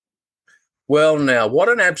Well, now, what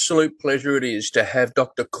an absolute pleasure it is to have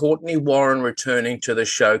Dr. Cortney Warren returning to the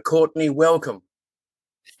show. Courtney, welcome.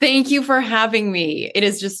 Thank you for having me. It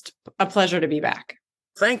is just a pleasure to be back.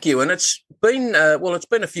 Thank you. And it's been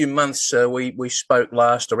a few months. We spoke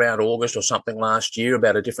last around August or something last year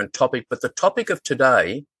about a different topic, but the topic of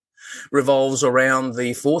today revolves around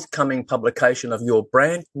the forthcoming publication of your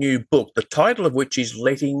brand new book, the title of which is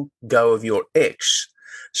Letting Go of Your Ex,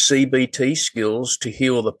 CBT Skills to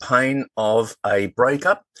Heal the Pain of a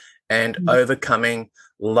Breakup and Overcoming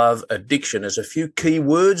Love Addiction. There's a few key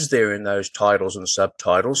words there in those titles and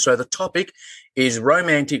subtitles. So the topic is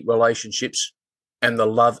romantic relationships and the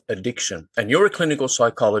love addiction. And you're a clinical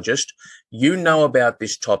psychologist. You know about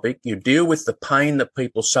this topic. You deal with the pain that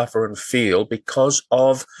people suffer and feel because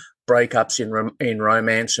of breakups in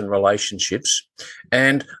romance and relationships.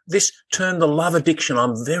 And this term, the love addiction,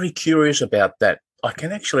 I'm very curious about that. I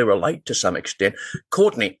can actually relate to some extent.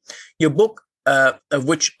 Courtney, your book, of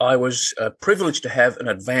which I was privileged to have an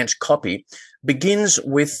advanced copy, begins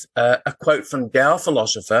with a quote from Tao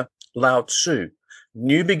philosopher Lao Tzu.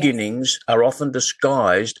 New beginnings are often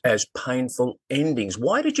disguised as painful endings.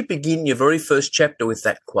 Why did you begin your very first chapter with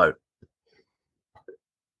that quote?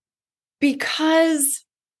 Because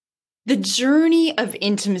the journey of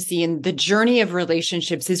intimacy and the journey of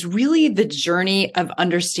relationships is really the journey of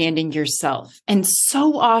understanding yourself. And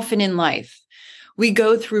so often in life, we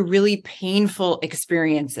go through really painful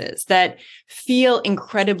experiences that feel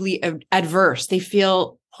incredibly adverse. They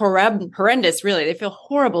feel horrendous, really. They feel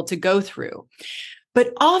horrible to go through.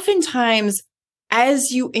 But oftentimes,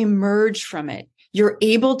 as you emerge from it, you're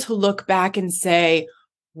able to look back and say,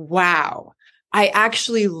 wow, I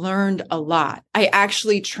actually learned a lot. I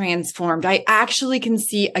actually transformed. I actually can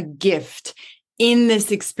see a gift in this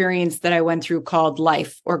experience that I went through called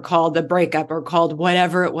life or called the breakup or called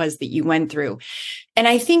whatever it was that you went through. And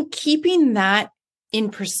I think keeping that in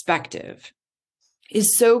perspective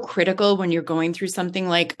is so critical when you're going through something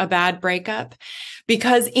like a bad breakup,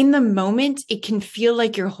 because in the moment, it can feel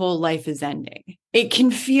like your whole life is ending. It can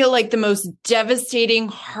feel like the most devastating,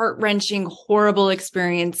 heart-wrenching, horrible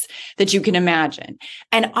experience that you can imagine.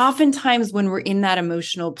 And oftentimes when we're in that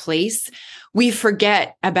emotional place, we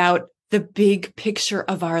forget about the big picture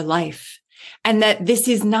of our life and that this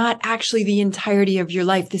is not actually the entirety of your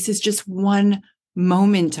life. This is just one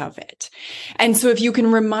moment of it. And so if you can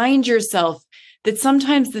remind yourself that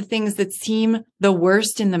sometimes the things that seem the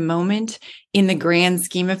worst in the moment, in the grand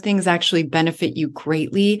scheme of things, actually benefit you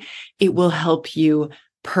greatly, it will help you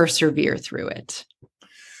persevere through it.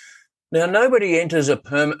 Now, nobody enters a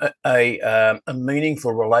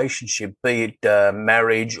meaningful relationship, be it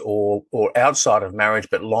marriage or outside of marriage,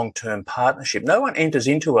 but long-term partnership. No one enters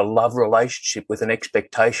into a love relationship with an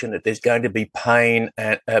expectation that there's going to be pain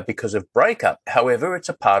because of breakup. However, it's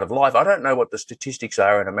a part of life. I don't know what the statistics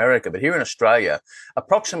are in America, but here in Australia,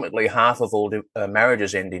 approximately half of all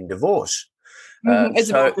marriages end in divorce. It's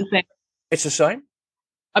about the same. It's the same?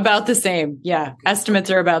 About the same, yeah.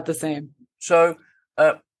 Estimates are about the same. So,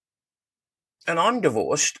 and I'm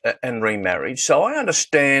divorced and remarried, so I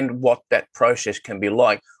understand what that process can be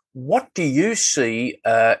like. What do you see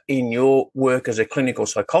in your work as a clinical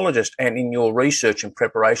psychologist and in your research and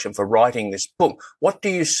preparation for writing this book? What do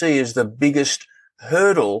you see as the biggest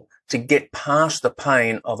hurdle to get past the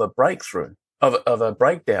pain of a breakthrough, of a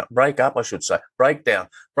breakup, I should say, breakdown.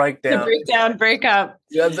 The breakup.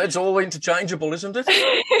 Yeah, it's all interchangeable, isn't it?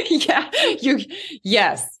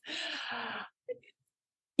 Yes.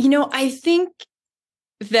 You know, I think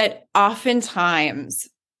that oftentimes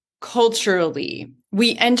culturally,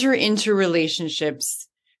 we enter into relationships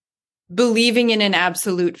believing in an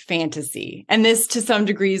absolute fantasy. And this to some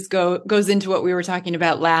degrees goes into what we were talking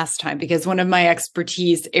about last time, because one of my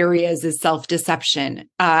expertise areas is self-deception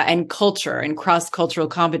and culture and cross-cultural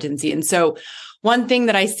competency. And so one thing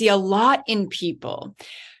that I see a lot in people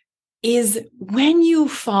is when you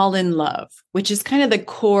fall in love, which is kind of the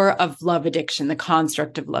core of love addiction, the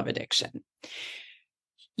construct of love addiction,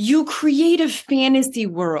 you create a fantasy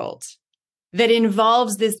world that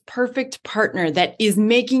involves this perfect partner that is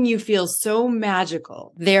making you feel so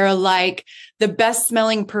magical. They're like the best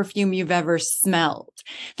smelling perfume you've ever smelled.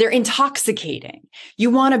 They're intoxicating. You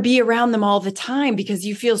want to be around them all the time because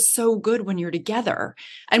you feel so good when you're together.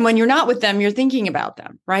 And when you're not with them, you're thinking about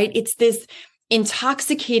them, right? It's this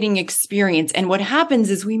intoxicating experience. And what happens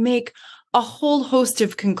is we make a whole host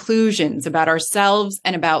of conclusions about ourselves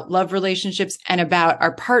and about love relationships and about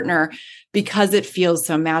our partner because it feels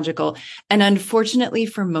so magical. And unfortunately,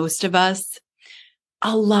 for most of us,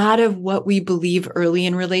 a lot of what we believe early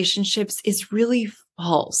in relationships is really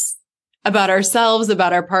false. about ourselves,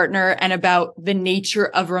 about our partner, and about the nature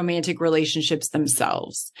of romantic relationships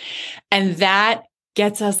themselves. And that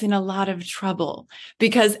gets us in a lot of trouble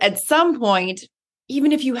because at some point,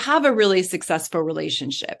 even if you have a really successful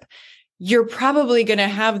relationship, you're probably going to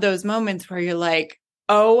have those moments where you're like,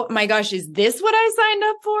 oh my gosh, is this what I signed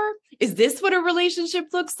up for? Is this what a relationship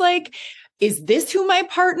looks like? Is this who my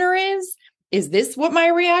partner is? Is this what my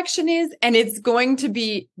reaction is? And it's going to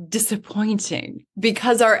be disappointing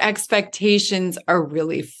because our expectations are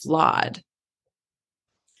really flawed.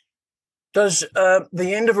 Does the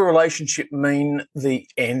end of a relationship mean the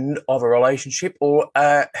end of a relationship, or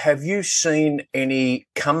have you seen any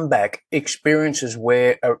comeback experiences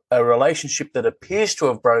where a relationship that appears to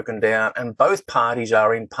have broken down and both parties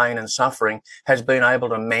are in pain and suffering has been able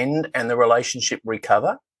to mend and the relationship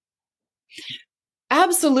recover?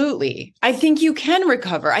 Absolutely. I think you can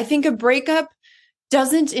recover. I think a breakup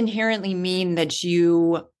doesn't inherently mean that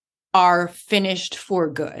you are finished for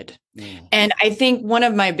good. And I think one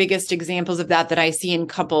of my biggest examples of that I see in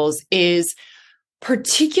couples is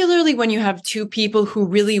particularly when you have two people who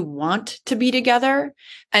really want to be together.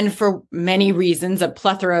 And for many reasons, a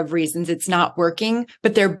plethora of reasons, it's not working,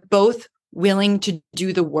 but they're both willing to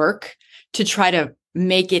do the work to try to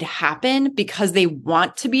make it happen because they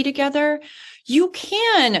want to be together. You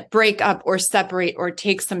can break up or separate or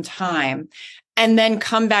take some time and then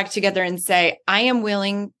come back together and say, I am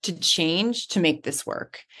willing to change to make this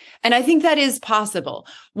work. And I think that is possible.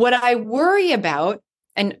 What I worry about,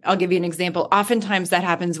 and I'll give you an example, oftentimes that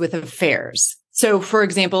happens with affairs. So, for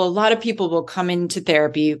example, a lot of people will come into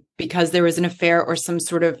therapy because there was an affair or some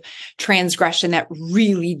sort of transgression that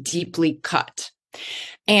really deeply cut.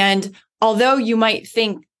 And although you might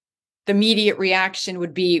think the immediate reaction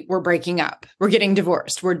would be, we're breaking up, we're getting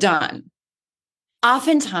divorced, we're done.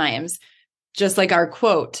 Oftentimes, just like our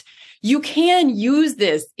quote, you can use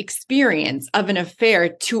this experience of an affair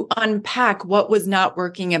to unpack what was not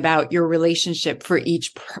working about your relationship for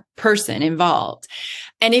each person involved.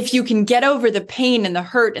 And if you can get over the pain and the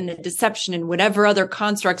hurt and the deception and whatever other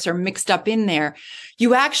constructs are mixed up in there,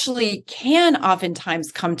 you actually can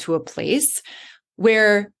oftentimes come to a place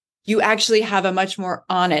where you actually have a much more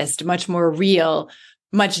honest, much more real,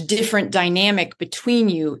 much different dynamic between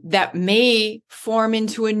you that may form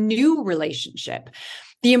into a new relationship.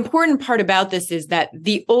 The important part about this is that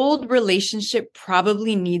the old relationship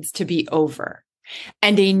probably needs to be over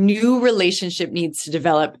and a new relationship needs to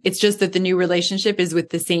develop. It's just that the new relationship is with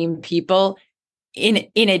the same people in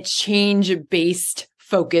a change-based,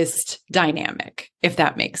 focused dynamic, if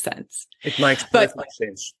that makes sense. It makes perfect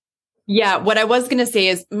sense. Yeah, what I was going to say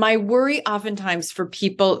is my worry oftentimes for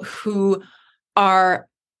people who are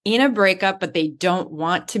in a breakup, but they don't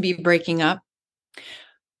want to be breaking up,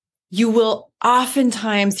 you will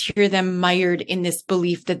oftentimes hear them mired in this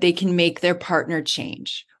belief that they can make their partner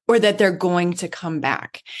change or that they're going to come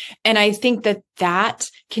back. And I think that that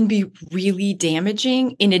can be really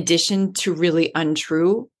damaging in addition to really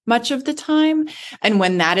untrue much of the time. And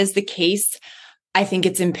when that is the case, I think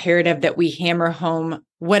it's imperative that we hammer home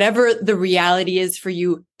whatever the reality is for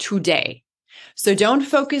you today. So don't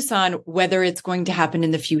focus on whether it's going to happen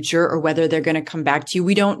in the future or whether they're going to come back to you.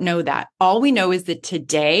 We don't know that. All we know is that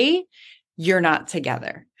today you're not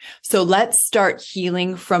together. So let's start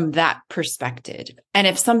healing from that perspective. And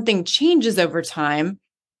if something changes over time,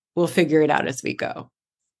 we'll figure it out as we go.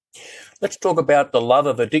 Let's talk about the love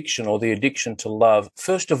of addiction or the addiction to love.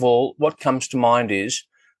 First of all, what comes to mind is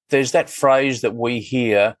there's that phrase that we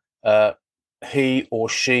hear, he or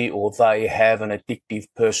she or they have an addictive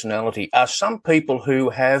personality. Are some people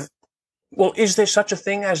who have, well, is there such a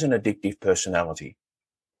thing as an addictive personality?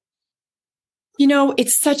 You know,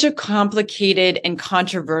 it's such a complicated and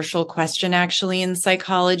controversial question, actually, in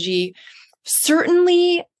psychology.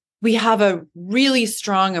 Certainly, we have a really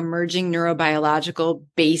strong emerging neurobiological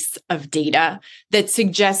base of data that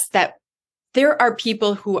suggests that there are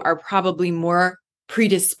people who are probably more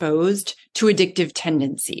predisposed to addictive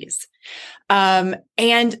tendencies.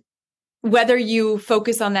 And whether you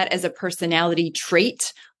focus on that as a personality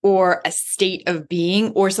trait or a state of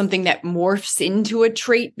being or something that morphs into a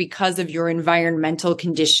trait because of your environmental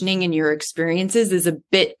conditioning and your experiences is a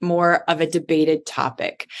bit more of a debated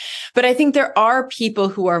topic. But I think there are people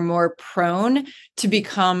who are more prone to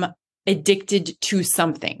become addicted to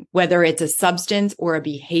something, whether it's a substance or a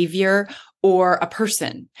behavior or a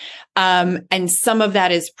person. And some of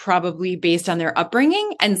that is probably based on their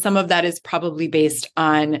upbringing, and some of that is probably based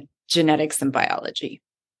on genetics and biology.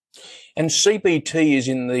 And CBT is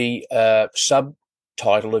in the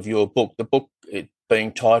subtitle of your book. The book,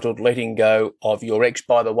 being titled Letting Go of Your Ex.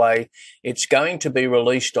 By the way, it's going to be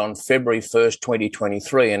released on February 1st,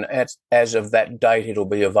 2023. And as of that date, it'll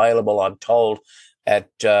be available, I'm told, at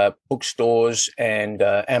bookstores and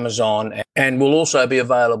Amazon, and will also be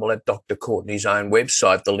available at Dr. Cortney's own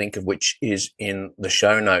website, the link of which is in the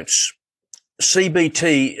show notes.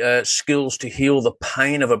 CBT, skills to heal the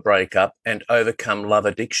pain of a breakup and overcome love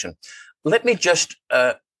addiction. Let me just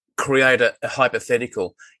create a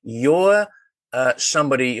hypothetical. You're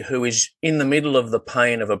somebody who is in the middle of the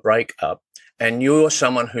pain of a breakup, and you're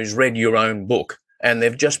someone who's read your own book and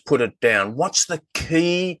they've just put it down. What's the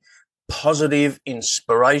key positive,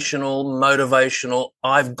 inspirational, motivational,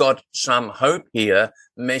 I've got some hope here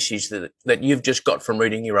message that you've just got from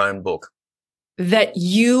reading your own book? That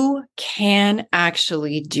you can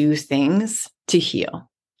actually do things to heal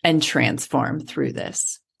and transform through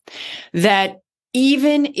this. That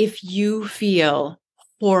even if you feel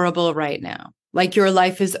horrible right now, like your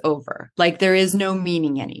life is over, like there is no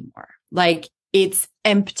meaning anymore, like it's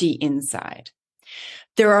empty inside,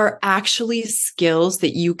 there are actually skills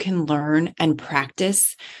that you can learn and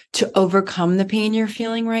practice to overcome the pain you're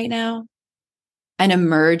feeling right now and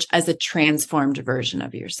emerge as a transformed version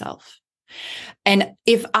of yourself. And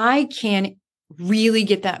if I can really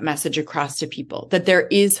get that message across to people that there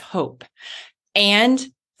is hope and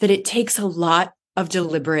that it takes a lot of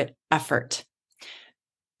deliberate effort,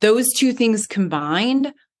 those two things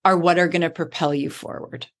combined are what are going to propel you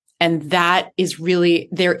forward. And that is really,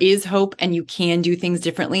 there is hope and you can do things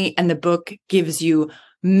differently. And the book gives you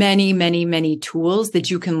many, many, many tools that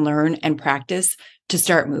you can learn and practice to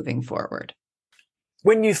start moving forward.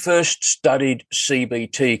 When you first studied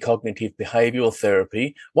CBT, cognitive behavioral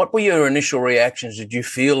therapy, what were your initial reactions? Did you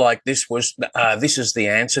feel like this is the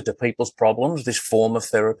answer to people's problems, this form of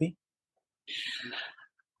therapy?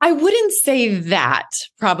 I wouldn't say that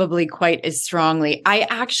probably quite as strongly. I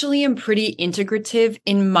actually am pretty integrative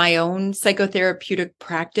in my own psychotherapeutic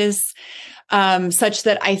practice, such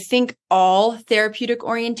that I think all therapeutic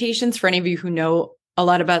orientations, for any of you who know a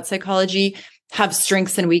lot about psychology, have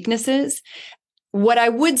strengths and weaknesses. What I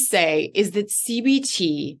would say is that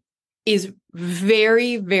CBT is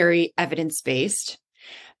very, very evidence-based,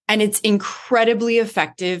 and it's incredibly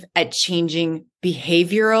effective at changing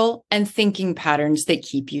behavioral and thinking patterns that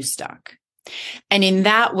keep you stuck. And in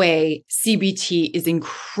that way, CBT is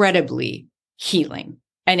incredibly healing,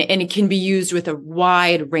 and it can be used with a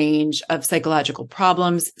wide range of psychological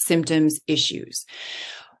problems, symptoms, issues.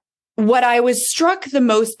 What I was struck the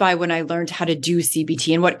most by when I learned how to do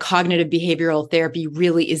CBT and what cognitive behavioral therapy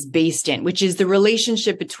really is based in, which is the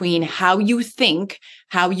relationship between how you think,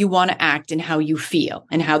 how you want to act, and how you feel,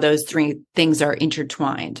 and how those three things are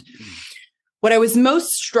intertwined. What I was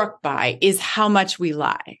most struck by is how much we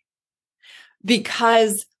lie.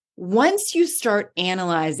 Because once you start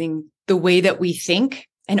analyzing the way that we think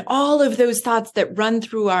and all of those thoughts that run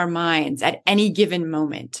through our minds at any given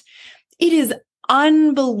moment, it is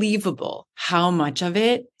unbelievable how much of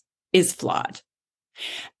it is flawed.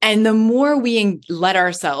 And the more we let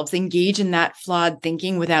ourselves engage in that flawed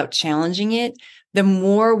thinking without challenging it, the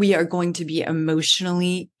more we are going to be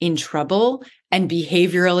emotionally in trouble and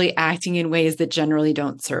behaviorally acting in ways that generally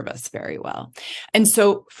don't serve us very well. And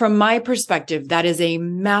so from my perspective, that is a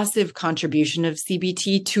massive contribution of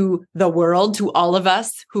CBT to the world, to all of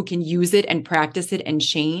us who can use it and practice it and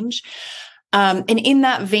change. And in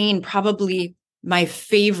that vein, probably my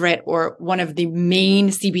favorite or one of the main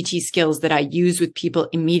CBT skills that I use with people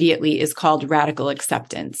immediately is called radical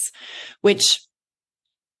acceptance, which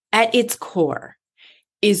at its core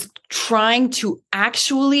is trying to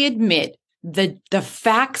actually admit the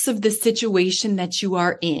facts of the situation that you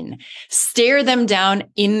are in, stare them down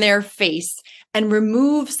in their face, and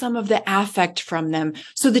remove some of the affect from them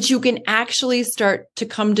so that you can actually start to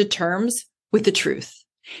come to terms with the truth.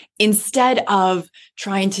 Instead of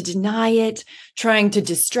trying to deny it, trying to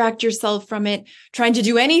distract yourself from it, trying to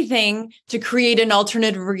do anything to create an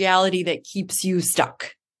alternative reality that keeps you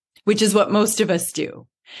stuck, which is what most of us do.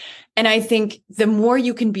 And I think the more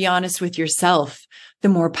you can be honest with yourself, the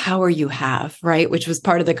more power you have, right? Which was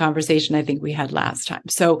part of the conversation I think we had last time.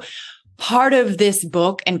 So part of this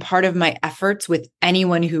book and part of my efforts with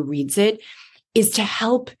anyone who reads it is to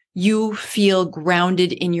help you feel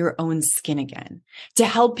grounded in your own skin again, to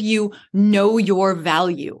help you know your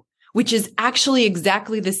value, which is actually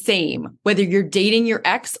exactly the same, whether you're dating your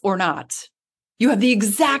ex or not. You have the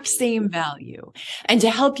exact same value. And to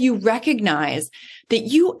help you recognize that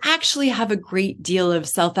you actually have a great deal of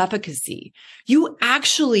self-efficacy. You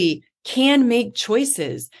actually can make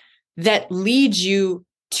choices that lead you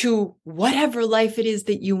to whatever life it is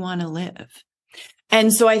that you want to live.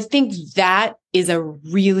 And so I think that is a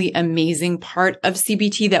really amazing part of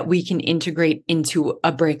CBT that we can integrate into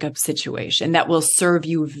a breakup situation that will serve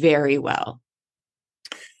you very well.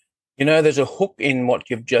 You know, there's a hook in what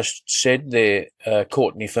you've just said there,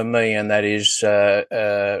 Cortney, for me, and that is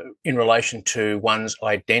in relation to one's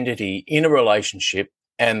identity in a relationship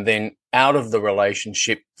and then out of the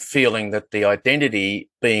relationship, feeling that the identity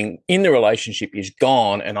being in the relationship is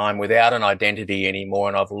gone and I'm without an identity anymore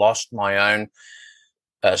and I've lost my own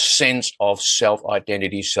sense of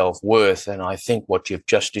self-identity, self-worth. And I think what you've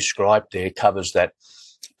just described there covers that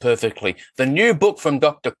perfectly. The new book from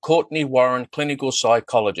Dr. Cortney Warren, clinical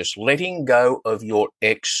psychologist, Letting Go of Your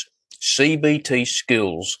Ex, CBT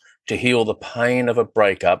Skills to Heal the Pain of a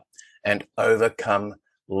Breakup and Overcome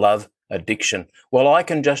Love Addiction. Well, I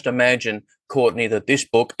can just imagine, Cortney, that this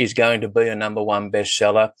book is going to be a #1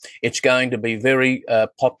 bestseller. It's going to be very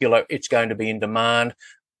popular. It's going to be in demand.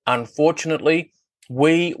 Unfortunately,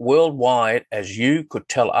 we worldwide, as you could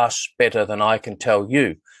tell us better than I can tell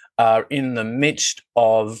you, are in the midst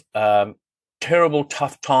of terrible,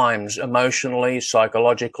 tough times emotionally,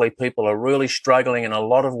 psychologically. People are really struggling in a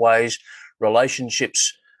lot of ways.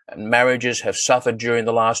 Relationships and marriages have suffered during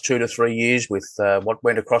the last 2 to 3 years with what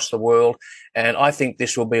went across the world. And I think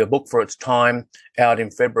this will be a book for its time, out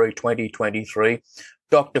in February 2023.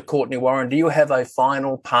 Dr. Cortney Warren, do you have a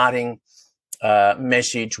final parting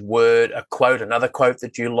message, word, a quote, another quote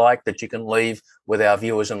that you like that you can leave with our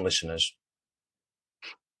viewers and listeners?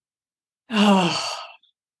 Oh,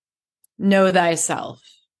 know thyself.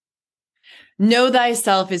 Know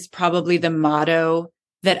thyself is probably the motto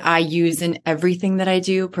that I use in everything that I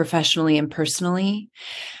do, professionally and personally.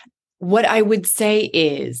 What I would say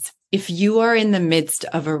is, if you are in the midst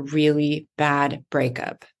of a really bad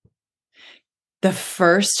breakup, the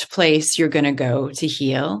first place you're going to go to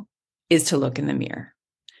heal is to look in the mirror.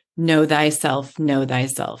 Know thyself, know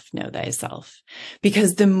thyself, know thyself.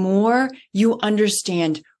 Because the more you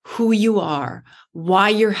understand who you are, why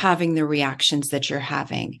you're having the reactions that you're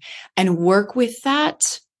having, and work with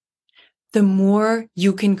that, the more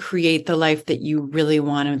you can create the life that you really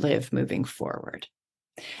want to live moving forward.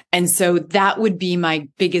 And so that would be my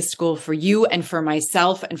biggest goal for you and for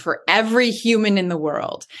myself and for every human in the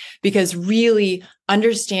world, because really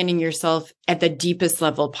understanding yourself at the deepest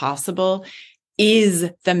level possible is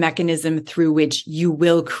the mechanism through which you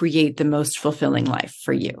will create the most fulfilling life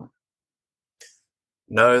for you.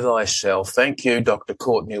 Know thyself. Thank you, Dr.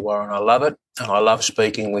 Cortney Warren. I love it. And I love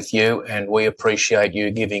speaking with you. And we appreciate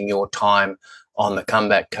you giving your time on the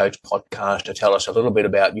Comeback Coach podcast to tell us a little bit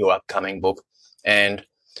about your upcoming book. And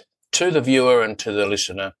to the viewer and to the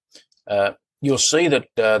listener, you'll see that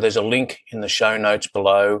there's a link in the show notes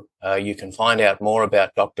below. You can find out more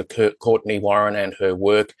about Dr. Cortney Warren and her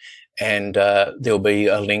work. And there'll be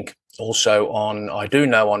a link also on, I do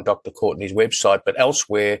know, on Dr. Cortney's website, but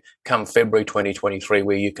elsewhere come February 2023,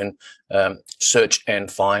 where you can search and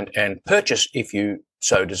find and purchase, if you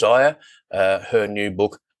so desire, her new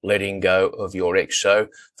book, Letting Go of Your Ex. So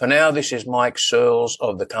for now, this is Mike Searles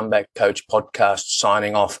of the Comeback Coach podcast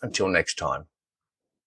signing off. Until next time.